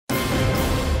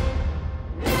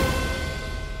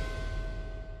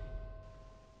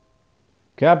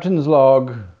Captain's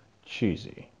log,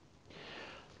 cheesy.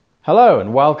 Hello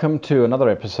and welcome to another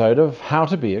episode of How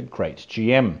to Be a Great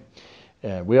GM.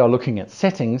 We are looking at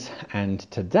settings, and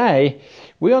today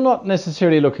we are not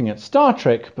necessarily looking at Star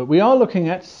Trek, but we are looking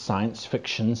at science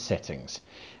fiction settings.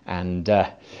 And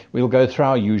we'll go through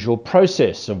our usual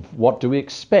process of what do we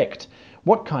expect,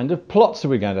 what kind of plots are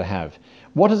we going to have,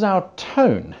 what is our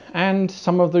tone, and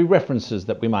some of the references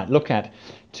that we might look at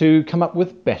to come up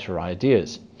with better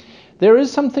ideas. There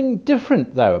is something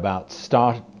different though about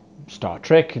Star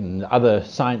Trek and other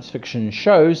science fiction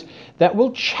shows that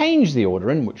will change the order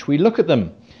in which we look at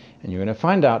them. And you're going to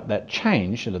find out that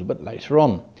change a little bit later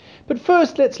on. But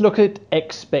first, let's look at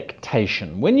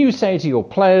expectation. When you say to your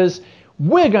players,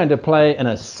 we're going to play in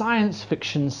a science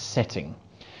fiction setting,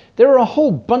 there are a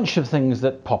whole bunch of things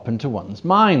that pop into one's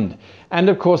mind. And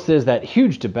of course, there's that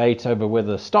huge debate over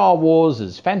whether Star Wars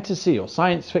is fantasy or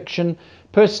science fiction.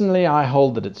 Personally, I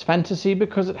hold that it's fantasy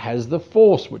because it has the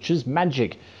Force, which is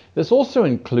magic. This also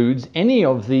includes any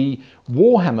of the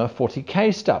Warhammer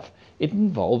 40k stuff. It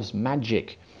involves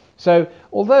magic. So,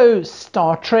 although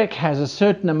Star Trek has a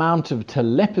certain amount of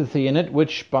telepathy in it,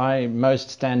 which by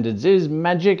most standards is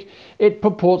magic, it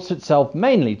purports itself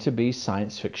mainly to be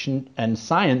science fiction and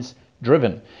science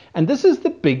driven. And this is the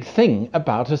big thing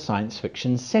about a science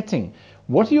fiction setting.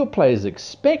 What are your players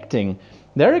expecting?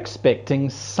 They're expecting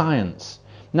science.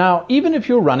 Now, even if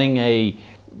you're running a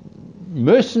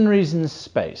mercenaries in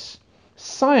space,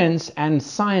 science and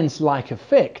science-like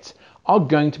effects are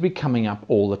going to be coming up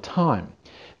all the time.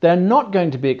 They're not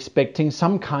going to be expecting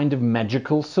some kind of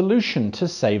magical solution to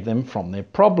save them from their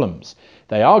problems.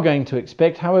 They are going to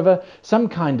expect, however, some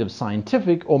kind of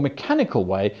scientific or mechanical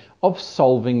way of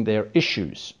solving their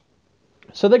issues.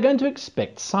 So they're going to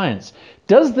expect science.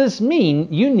 Does this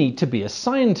mean you need to be a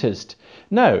scientist?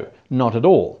 No, not at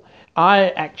all. I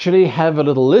actually have a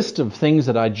little list of things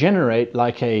that I generate,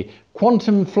 like a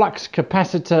quantum flux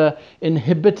capacitor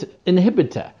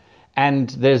inhibitor. And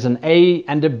there's an A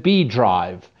and a B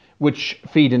drive which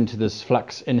feed into this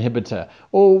flux inhibitor,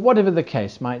 or whatever the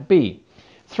case might be.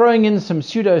 Throwing in some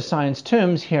pseudoscience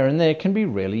terms here and there can be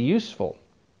really useful.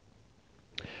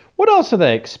 What else are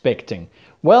they expecting?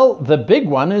 Well, the big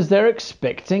one is they're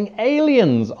expecting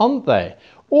aliens, aren't they?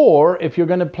 Or if you're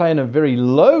going to play in a very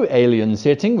low alien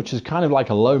setting, which is kind of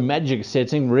like a low magic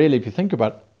setting, really, if you think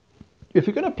about it, if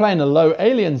you're going to play in a low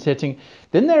alien setting,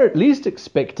 then they're at least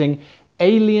expecting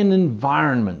alien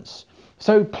environments.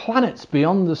 So planets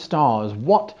beyond the stars.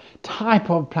 What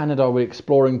type of planet are we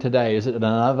exploring today? Is it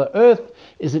another Earth?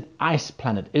 Is it ice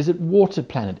planet? Is it water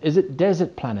planet? Is it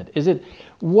desert planet? Is it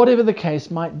whatever the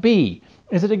case might be?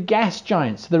 Is it a gas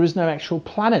giant? So there is no actual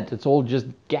planet. It's all just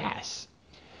gas.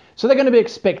 So they're going to be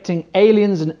expecting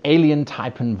aliens and alien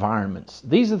type environments.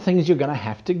 These are things you're going to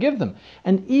have to give them.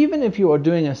 And even if you are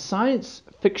doing a science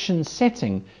fiction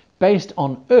setting based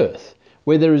on Earth,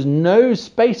 where there is no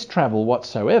space travel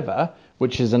whatsoever,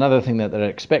 which is another thing that they're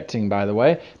expecting, by the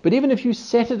way, but even if you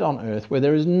set it on Earth where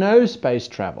there is no space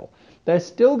travel, they're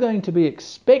still going to be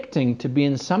expecting to be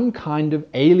in some kind of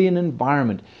alien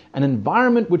environment, an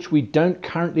environment which we don't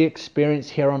currently experience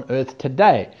here on Earth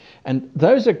today. And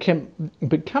those are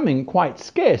becoming quite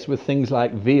scarce with things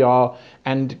like VR,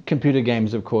 and computer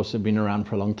games, of course, have been around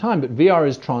for a long time, but VR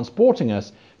is transporting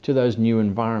us to those new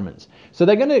environments. So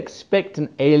they're going to expect an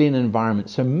alien environment.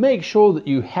 So make sure that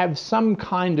you have some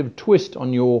kind of twist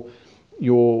on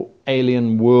your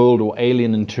alien world or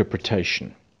alien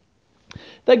interpretation.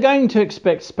 They're going to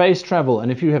expect space travel,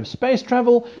 and if you have space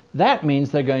travel, that means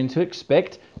they're going to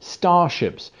expect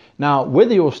starships. Now,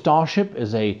 whether your starship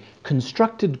is a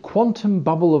constructed quantum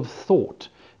bubble of thought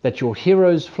that your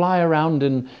heroes fly around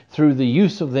in through the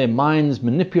use of their minds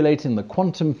manipulating the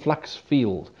quantum flux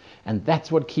field, and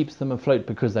that's what keeps them afloat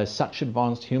because they're such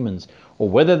advanced humans, or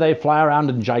whether they fly around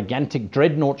in gigantic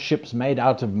dreadnought ships made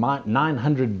out of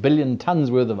 900 billion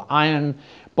tons worth of iron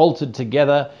bolted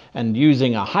together and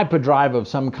using a hyperdrive of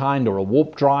some kind, or a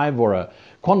warp drive, or a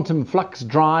quantum flux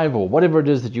drive, or whatever it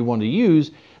is that you want to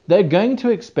use, they're going to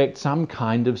expect some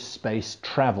kind of space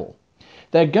travel.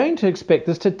 They're going to expect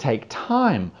this to take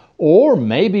time. Or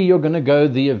maybe you're going to go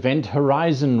the Event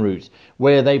Horizon route,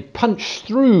 where they punch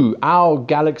through our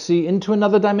galaxy into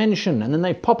another dimension and then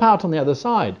they pop out on the other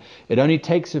side. It only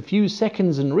takes a few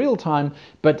seconds in real time,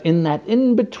 but in that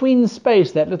in-between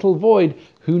space, that little void,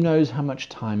 who knows how much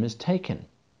time is taken.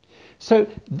 So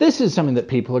this is something that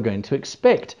people are going to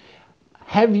expect.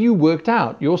 Have you worked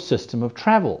out your system of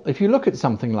travel? If you look at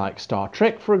something like Star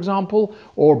Trek, for example,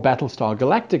 or Battlestar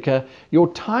Galactica,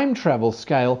 your time travel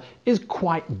scale is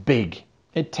quite big.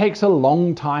 It takes a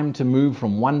long time to move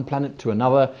from one planet to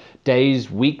another,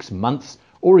 days, weeks, months,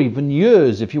 or even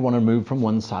years if you want to move from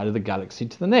one side of the galaxy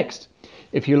to the next.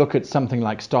 If you look at something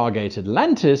like Stargate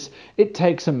Atlantis, it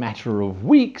takes a matter of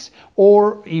weeks,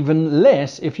 or even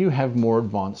less if you have more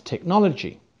advanced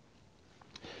technology.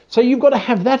 So you've got to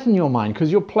have that in your mind,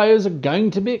 because your players are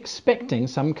going to be expecting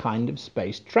some kind of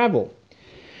space travel.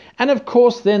 And of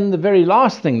course, then the very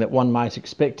last thing that one might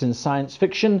expect in science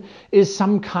fiction is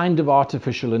some kind of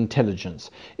artificial intelligence.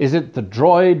 Is it the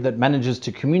droid that manages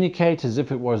to communicate as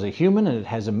if it was a human and it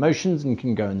has emotions and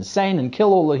can go insane and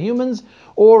kill all the humans?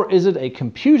 Or is it a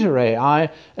computer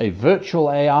AI, a virtual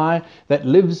AI that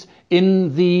lives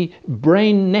in the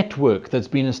brain network that's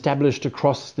been established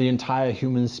across the entire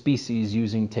human species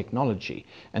using technology?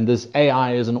 And this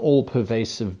AI is an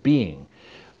all-pervasive being.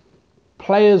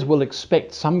 Players will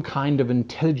expect some kind of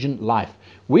intelligent life.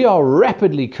 We are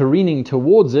rapidly careening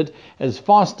towards it as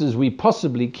fast as we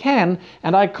possibly can,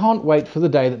 and I can't wait for the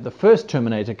day that the first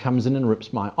Terminator comes in and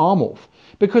rips my arm off,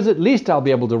 because at least I'll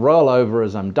be able to roll over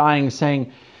as I'm dying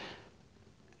saying,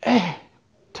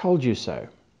 told you so.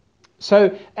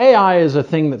 So AI is a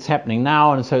thing that's happening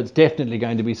now, and so it's definitely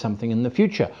going to be something in the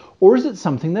future. Or is it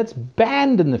something that's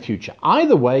banned in the future?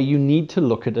 Either way, you need to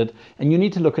look at it, and you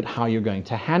need to look at how you're going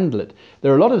to handle it.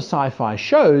 There are a lot of sci-fi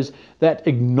shows that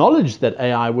acknowledged that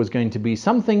AI was going to be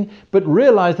something, but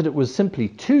realized that it was simply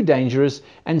too dangerous,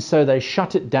 and so they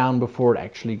shut it down before it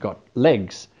actually got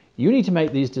legs. You need to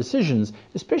make these decisions,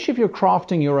 especially if you're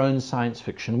crafting your own science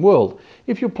fiction world.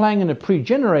 If you're playing in a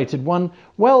pre-generated one,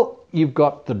 well, you've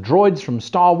got the droids from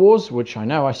Star Wars, which I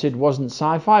know I said wasn't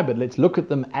sci-fi, but let's look at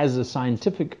them as a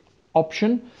scientific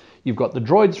option. You've got the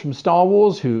droids from Star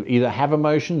Wars who either have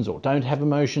emotions or don't have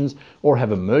emotions or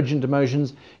have emergent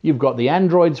emotions. You've got the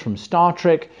androids from Star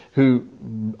Trek who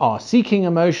are seeking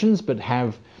emotions but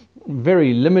have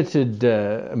very limited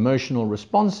emotional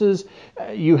responses.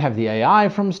 You have the AI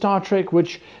from Star Trek,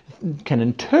 which can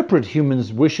interpret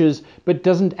humans' wishes but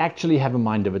doesn't actually have a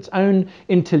mind of its own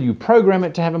until you program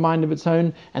it to have a mind of its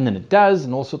own, and then it does,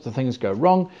 and all sorts of things go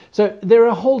wrong. So there are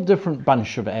a whole different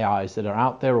bunch of AIs that are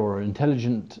out there, or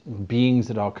intelligent beings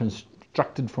that are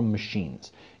constructed from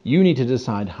machines. You need to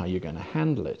decide how you're going to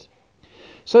handle it.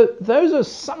 So those are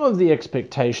some of the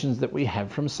expectations that we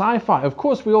have from sci-fi. Of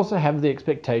course, we also have the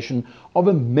expectation of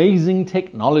amazing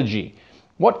technology.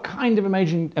 What kind of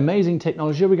amazing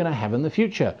technology are we going to have in the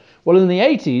future? Well, in the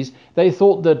 80s, they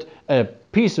thought that a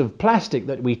piece of plastic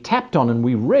that we tapped on and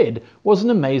we read was an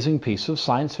amazing piece of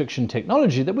science fiction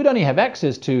technology that we'd only have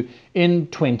access to in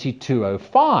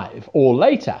 2205 or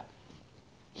later.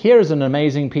 Here is an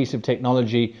amazing piece of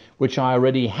technology which I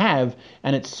already have,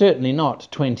 and it's certainly not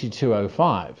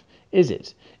 2205, is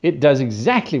it? It does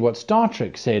exactly what Star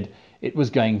Trek said it was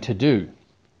going to do,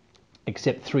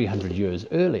 except 300 years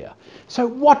earlier. So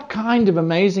what kind of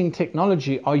amazing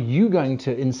technology are you going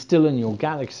to instill in your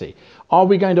galaxy? Are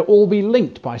we going to all be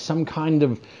linked by some kind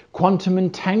of quantum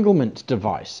entanglement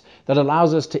device that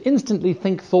allows us to instantly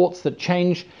think thoughts that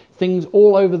change things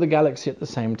all over the galaxy at the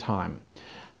same time?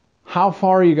 How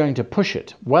far are you going to push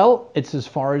it? Well, it's as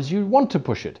far as you want to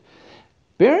push it.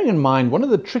 Bearing in mind, one of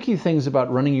the tricky things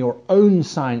about running your own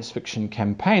science fiction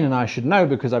campaign, and I should know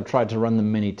because I've tried to run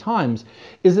them many times,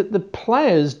 is that the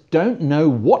players don't know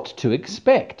what to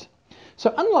expect.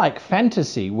 So unlike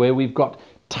fantasy, where we've got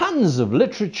tons of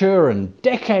literature and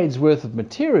decades worth of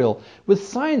material, with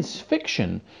science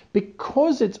fiction,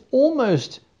 because it's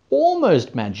almost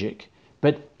magic,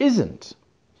 but isn't,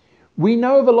 we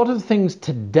know of a lot of things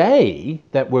today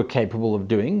that we're capable of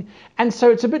doing, and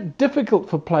so it's a bit difficult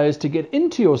for players to get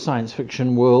into your science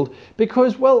fiction world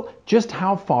because, well, just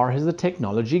how far has the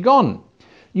technology gone?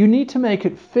 You need to make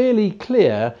it fairly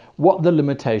clear what the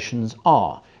limitations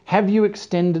are. Have you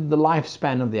extended the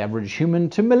lifespan of the average human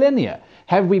to millennia?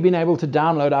 Have we been able to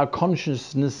download our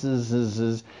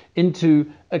consciousnesses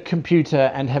into a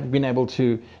computer and have been able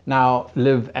to now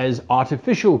live as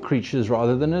artificial creatures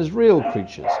rather than as real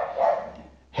creatures?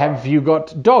 Have you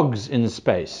got dogs in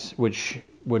space, which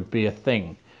would be a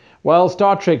thing? Well,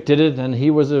 Star Trek did it, and he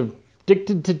was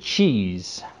addicted to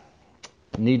cheese.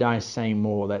 Need I say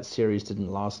more? That series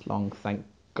didn't last long, thank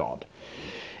God.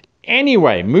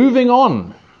 Anyway, moving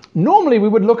on. Normally we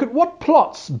would look at what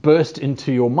plots burst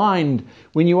into your mind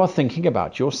when you are thinking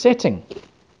about your setting.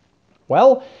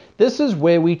 Well, this is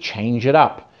where we change it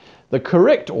up. The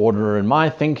correct order in my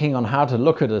thinking on how to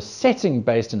look at a setting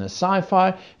based in a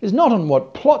sci-fi is not on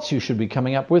what plots you should be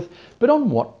coming up with, but on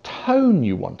what tone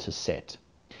you want to set.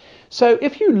 So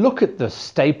if you look at the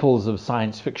staples of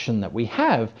science fiction that we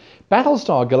have,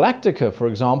 Battlestar Galactica, for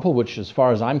example, which as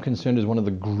far as I'm concerned is one of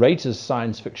the greatest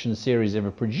science fiction series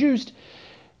ever produced,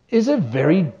 is a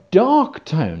very dark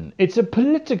tone. It's a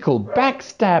political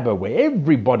backstabber where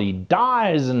everybody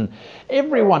dies and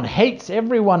everyone hates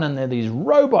everyone and there are these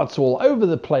robots all over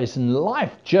the place and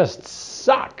life just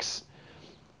sucks.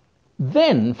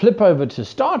 Then flip over to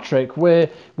Star Trek, where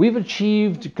we've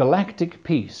achieved galactic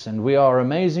peace and we are an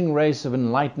amazing race of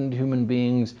enlightened human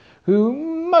beings who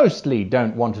mostly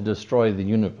don't want to destroy the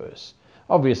universe.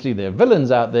 Obviously, there are villains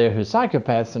out there who are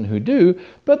psychopaths and who do,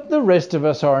 but the rest of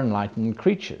us are enlightened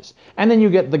creatures. And then you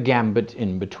get the gambit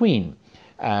in between.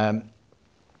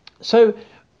 So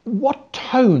what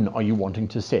tone are you wanting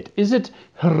to set? Is it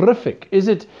horrific? Is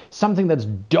it something that's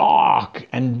dark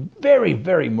and very,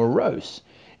 very morose?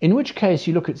 In which case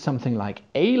you look at something like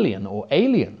Alien or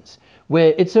Aliens,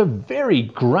 where it's a very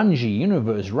grungy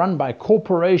universe run by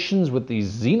corporations with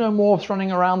these xenomorphs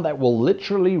running around that will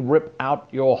literally rip out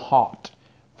your heart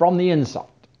from the inside.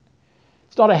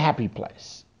 It's not a happy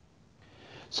place.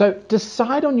 So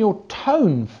decide on your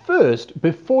tone first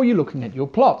before you're looking at your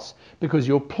plots, because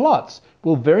your plots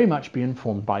will very much be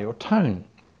informed by your tone.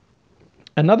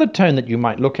 Another tone that you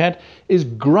might look at is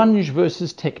grunge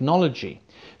versus technology.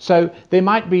 So there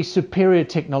might be superior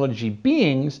technology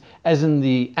beings, as in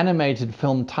the animated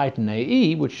film Titan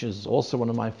AE, which is also one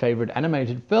of my favorite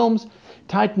animated films.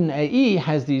 Titan AE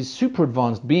has these super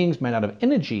advanced beings made out of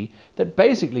energy that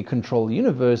basically control the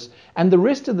universe, and the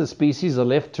rest of the species are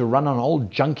left to run on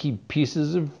old junky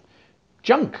pieces of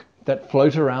junk that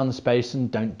float around space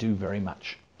and don't do very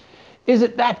much. Is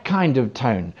it that kind of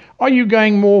tone? Are you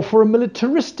going more for a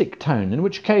militaristic tone, in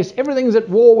which case everything's at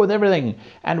war with everything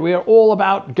and we are all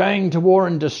about going to war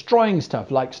and destroying stuff,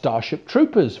 like Starship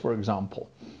Troopers, for example?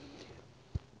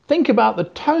 Think about the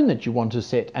tone that you want to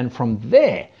set, and from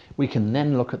there we can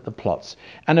then look at the plots.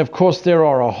 And of course there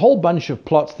are a whole bunch of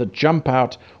plots that jump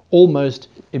out almost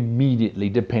immediately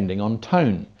depending on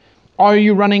tone. Are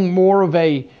you running more of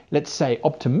a, let's say,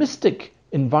 optimistic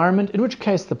environment, in which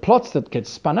case the plots that get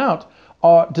spun out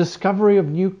are discovery of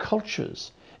new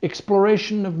cultures,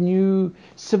 exploration of new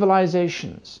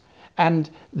civilizations, and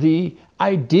the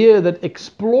idea that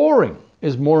exploring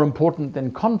is more important than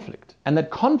conflict, and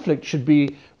that conflict should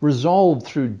be resolved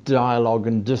through dialogue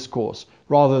and discourse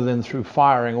rather than through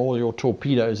firing all your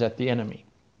torpedoes at the enemy?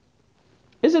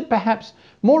 Is it perhaps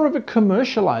more of a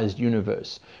commercialized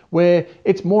universe where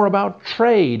it's more about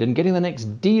trade and getting the next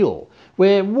deal,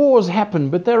 where wars happen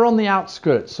but they're on the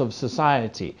outskirts of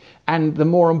society, and the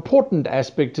more important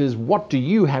aspect is, what do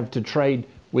you have to trade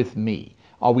with me?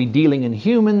 Are we dealing in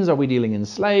humans? Are we dealing in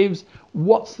slaves?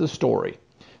 What's the story?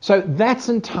 So that's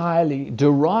entirely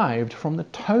derived from the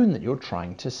tone that you're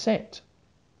trying to set.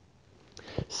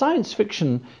 Science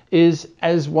fiction is,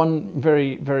 as one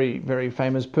very, very, very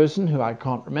famous person, who I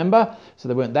can't remember, so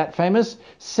they weren't that famous,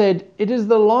 said, it is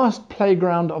the last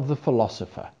playground of the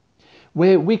philosopher,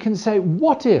 where we can say,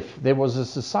 what if there was a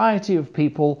society of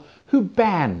people who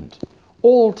banned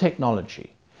all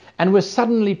technology and were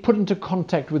suddenly put into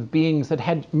contact with beings that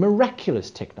had miraculous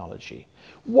technology?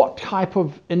 What type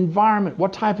of environment,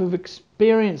 what type of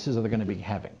experiences are they going to be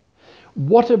having?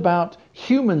 What about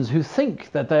humans who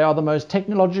think that they are the most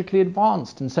technologically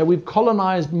advanced, and so we've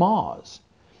colonized Mars?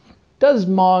 Does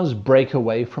Mars break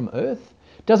away from Earth?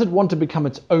 Does it want to become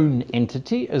its own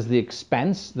entity, as The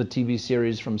Expanse, the TV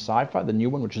series from Sci Fi, the new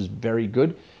one, which is very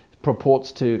good,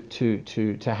 purports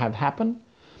to have happen?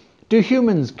 Do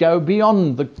humans go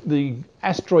beyond the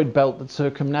asteroid belt that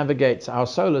circumnavigates our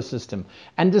solar system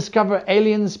and discover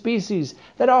alien species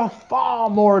that are far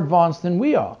more advanced than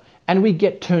we are? And we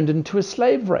get turned into a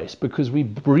slave race because we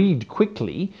breed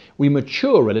quickly, we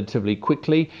mature relatively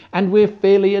quickly, and we're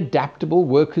fairly adaptable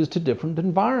workers to different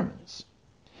environments.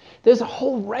 There's a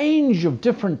whole range of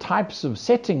different types of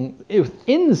setting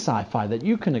in sci-fi that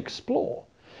you can explore.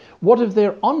 What if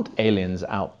there aren't aliens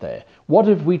out there? What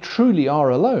if we truly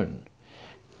are alone?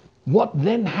 What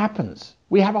then happens?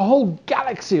 We have a whole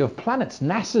galaxy of planets.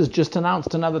 NASA's just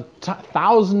announced another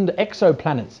 1,000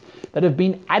 exoplanets that have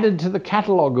been added to the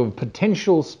catalogue of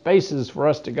potential spaces for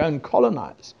us to go and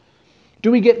colonize.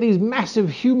 Do we get these massive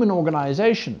human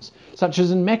organizations, such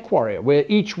as in MechWarrior, where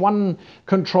each one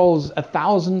controls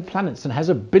 1,000 planets and has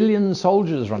 1 billion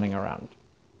soldiers running around?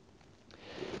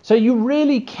 So you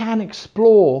really can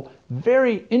explore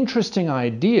very interesting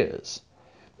ideas,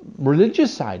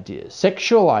 religious ideas,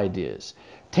 sexual ideas,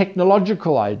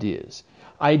 technological ideas,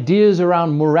 ideas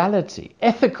around morality,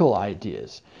 ethical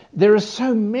ideas. There are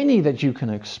so many that you can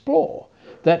explore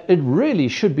that it really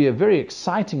should be a very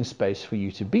exciting space for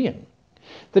you to be in.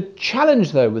 The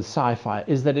challenge, though, with sci-fi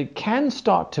is that it can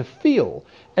start to feel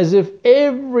as if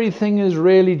everything is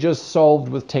really just solved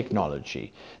with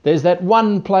technology. There's that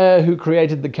one player who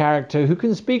created the character who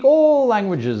can speak all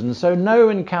languages, and so no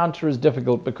encounter is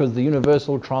difficult because the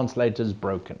universal translator is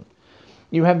broken.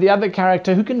 You have the other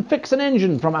character who can fix an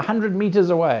engine from 100 meters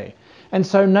away, and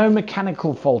so no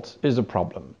mechanical fault is a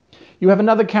problem. You have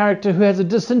another character who has a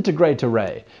disintegrate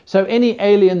array, so any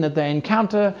alien that they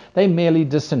encounter, they merely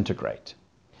disintegrate.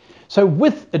 So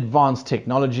with advanced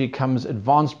technology comes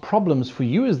advanced problems for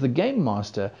you as the game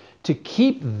master to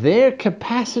keep their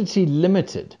capacity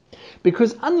limited.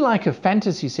 Because unlike a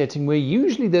fantasy setting where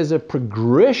usually there's a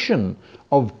progression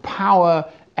of power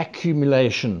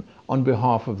accumulation on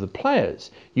behalf of the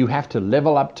players, you have to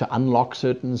level up to unlock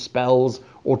certain spells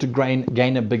or to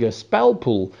gain a bigger spell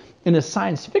pool. In a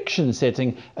science fiction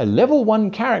setting, a level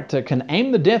 1 character can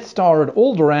aim the Death Star at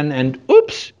Alderaan and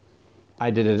oops,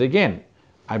 I did it again.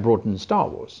 I brought in Star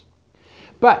Wars.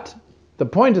 But the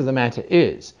point of the matter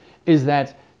is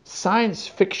that science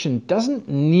fiction doesn't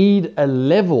need a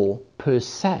level per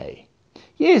se.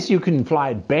 Yes, you can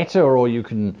fly better or you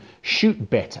can shoot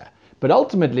better, but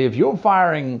ultimately if you're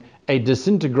firing a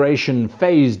disintegration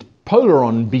phased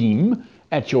polaron beam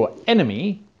at your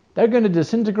enemy, they're going to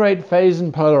disintegrate, phase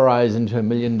and polarize into a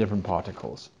million different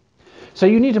particles. So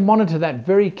you need to monitor that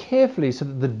very carefully so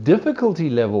that the difficulty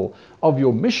level of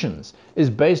your missions is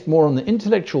based more on the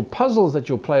intellectual puzzles that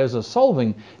your players are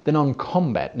solving than on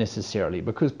combat necessarily,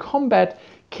 because combat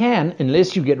can,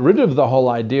 unless you get rid of the whole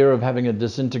idea of having a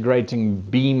disintegrating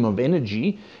beam of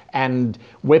energy and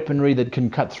weaponry that can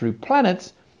cut through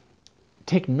planets,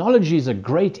 technology is a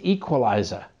great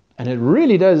equalizer and it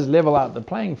really does level out the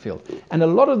playing field. And a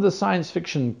lot of the science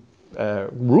fiction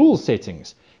rule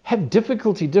settings have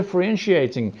difficulty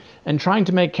differentiating and trying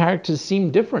to make characters seem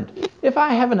different. If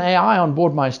I have an AI on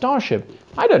board my starship,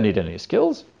 I don't need any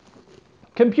skills.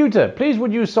 Computer, please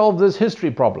would you solve this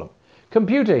history problem?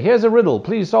 Computer, here's a riddle,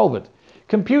 please solve it.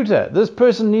 Computer, this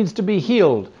person needs to be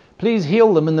healed. Please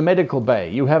heal them in the medical bay.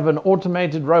 You have an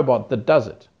automated robot that does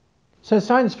it. So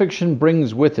science fiction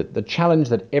brings with it the challenge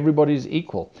that everybody's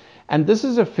equal. And this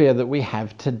is a fear that we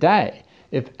have today.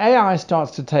 If AI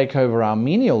starts to take over our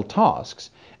menial tasks,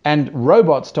 and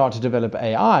robots start to develop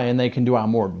AI and they can do our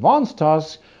more advanced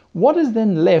tasks, what is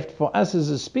then left for us as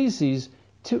a species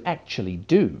to actually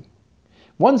do?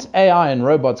 Once AI and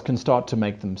robots can start to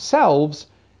make themselves,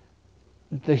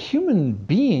 the human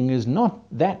being is not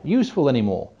that useful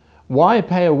anymore. Why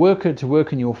pay a worker to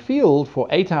work in your field for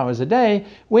 8 hours a day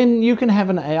when you can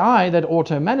have an AI that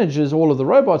auto-manages all of the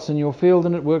robots in your field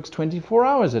and it works 24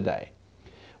 hours a day?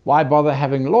 Why bother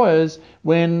having lawyers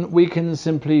when we can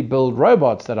simply build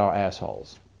robots that are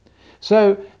assholes?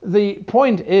 So the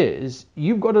point is,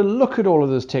 you've got to look at all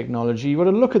of this technology, you've got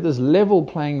to look at this level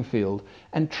playing field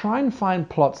and try and find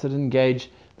plots that engage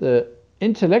the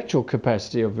intellectual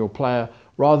capacity of your player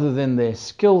rather than their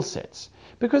skill sets,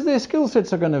 because their skill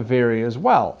sets are going to vary as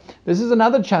well. This is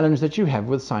another challenge that you have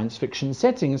with science fiction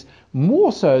settings,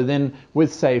 more so than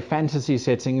with, say, fantasy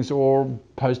settings or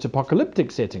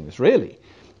post-apocalyptic settings, really.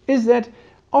 Is that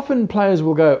often players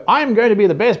will go, I'm going to be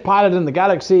the best pilot in the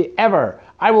galaxy ever.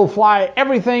 I will fly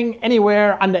everything,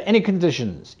 anywhere, under any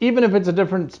conditions, even if it's a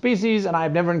different species and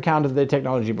I've never encountered their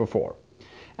technology before.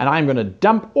 And I'm going to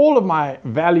dump all of my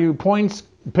value points,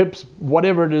 pips,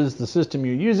 whatever it is, the system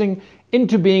you're using,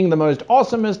 into being the most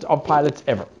awesomest of pilots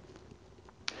ever.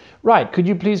 Right, could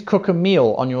you please cook a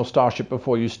meal on your starship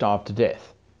before you starve to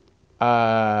death?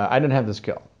 I don't have the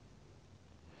skill.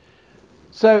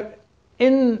 So,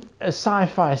 in a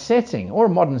sci-fi setting or a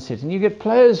modern setting, you get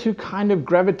players who kind of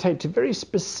gravitate to very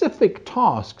specific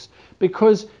tasks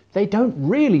because they don't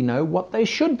really know what they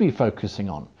should be focusing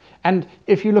on. And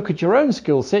if you look at your own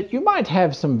skill set, you might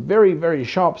have some very, very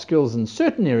sharp skills in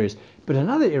certain areas, but in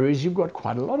other areas you've got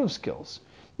quite a lot of skills.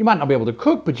 You might not be able to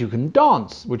cook, but you can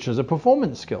dance, which is a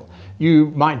performance skill. You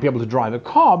might be able to drive a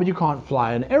car, but you can't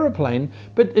fly an aeroplane.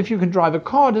 But if you can drive a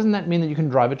car, doesn't that mean that you can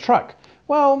drive a truck?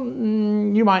 Well,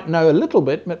 you might know a little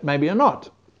bit, but maybe not.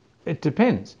 It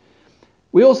depends.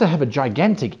 We also have a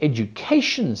gigantic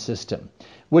education system,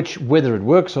 which whether it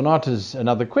works or not is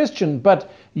another question, but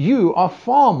you are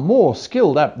far more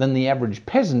skilled up than the average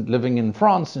peasant living in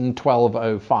France in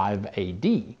 1205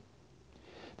 AD.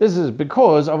 This is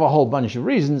because of a whole bunch of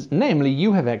reasons, namely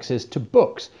you have access to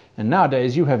books, and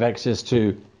nowadays you have access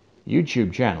to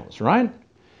YouTube channels, right?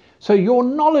 So your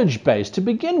knowledge base to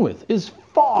begin with is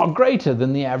far greater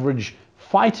than the average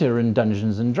fighter in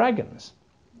Dungeons and Dragons.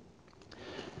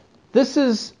 This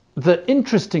is the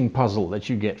interesting puzzle that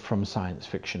you get from science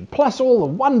fiction, plus all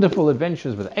the wonderful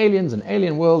adventures with aliens and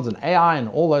alien worlds and AI and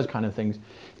all those kind of things,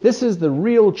 this is the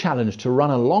real challenge, to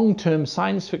run a long-term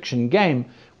science fiction game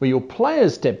where your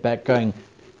players step back going,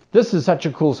 this is such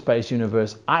a cool space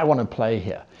universe, I want to play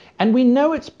here. And we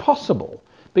know it's possible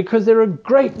because there are a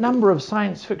great number of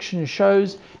science fiction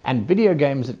shows and video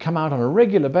games that come out on a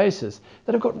regular basis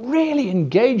that have got really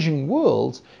engaging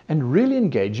worlds and really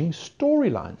engaging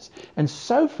storylines. And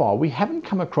so far we haven't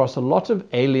come across a lot of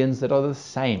aliens that are the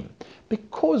same,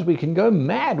 because we can go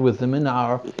mad with them in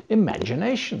our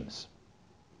imaginations.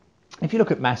 If you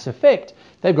look at Mass Effect,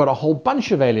 they've got a whole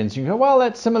bunch of aliens. You go, well,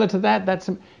 that's similar to that,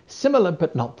 that's similar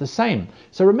but not the same.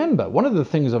 So remember, one of the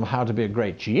things of how to be a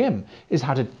great GM is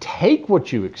how to take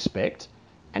what you expect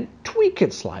and tweak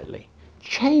it slightly,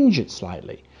 change it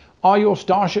slightly. Are your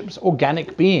starships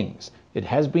organic beings? It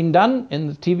has been done in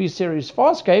the TV series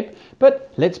Farscape,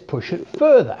 but let's push it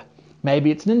further.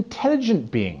 Maybe it's an intelligent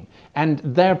being, and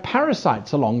they're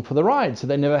parasites along for the ride, so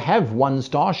they never have one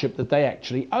starship that they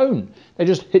actually own. They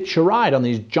just hitch a ride on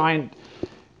these giant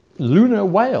lunar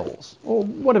whales, or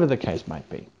whatever the case might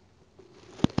be.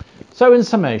 So in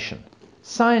summation,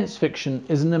 science fiction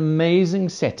is an amazing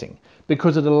setting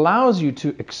because it allows you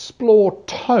to explore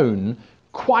tone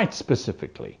quite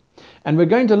specifically. And we're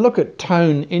going to look at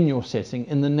tone in your setting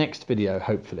in the next video,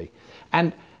 hopefully.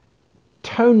 And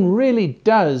tone really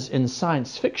does, in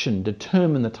science fiction,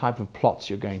 determine the type of plots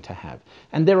you're going to have.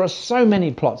 And there are so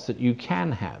many plots that you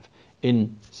can have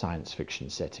in science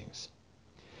fiction settings.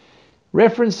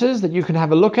 References that you can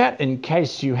have a look at in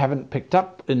case you haven't picked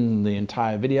up in the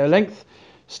entire video length.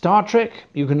 Star Trek,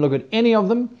 you can look at any of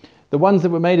them. The ones that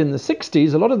were made in the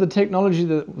 60s, a lot of the technology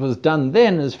that was done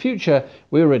then as future,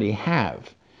 we already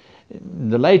have.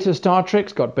 The later Star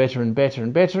Treks got better and better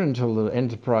and better until the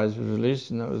Enterprise was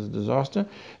released, and that was a disaster.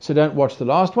 So don't watch the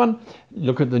last one.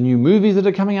 Look at the new movies that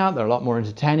are coming out. They're a lot more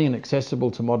entertaining and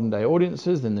accessible to modern day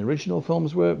audiences than the original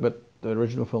films were, but the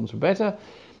original films were better.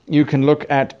 You can look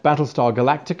at Battlestar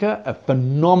Galactica, a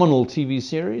phenomenal TV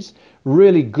series,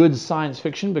 really good science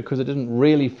fiction because it didn't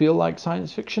really feel like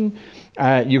science fiction.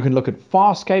 You can look at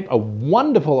Farscape, a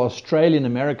wonderful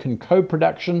Australian-American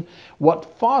co-production.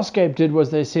 What Farscape did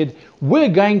was they said, we're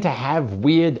going to have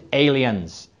weird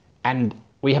aliens and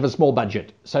we have a small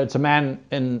budget. So it's a man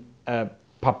in a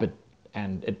puppet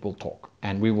and it will talk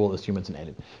and we will assume it's an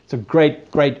alien. It's a great,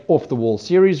 great off-the-wall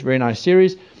series, very nice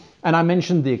series. And I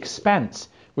mentioned The Expanse,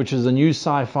 which is a new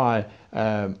sci-fi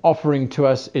offering to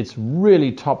us. It's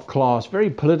really top class, very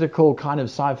political kind of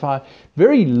sci-fi,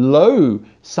 very low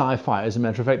sci-fi as a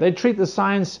matter of fact. They treat the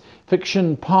science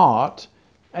fiction part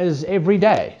as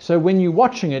everyday. So when you're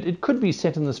watching it, it could be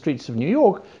set in the streets of New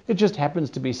York. It just happens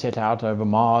to be set out over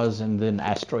Mars and then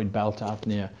asteroid belt out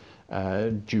near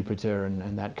Jupiter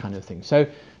and that kind of thing. So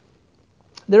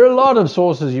there are a lot of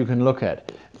sources you can look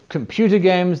at. Computer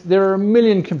games, there are a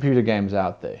million computer games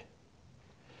out there.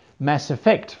 Mass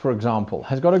Effect, for example,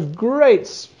 has got a great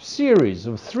series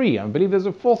of 3. I believe there's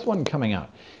a 4th one coming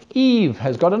out. Eve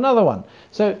has got another one.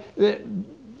 So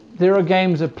there are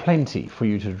games aplenty for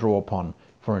you to draw upon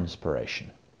for inspiration.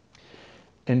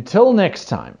 Until next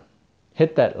time,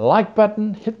 hit that like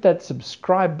button, hit that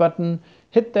subscribe button,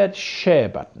 hit that share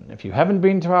button. If you haven't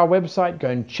been to our website, go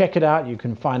and check it out. You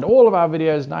can find all of our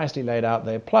videos nicely laid out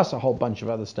there, plus a whole bunch of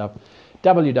other stuff.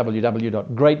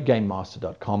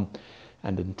 www.greatgamemaster.com.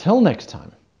 And until next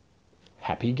time,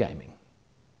 happy gaming.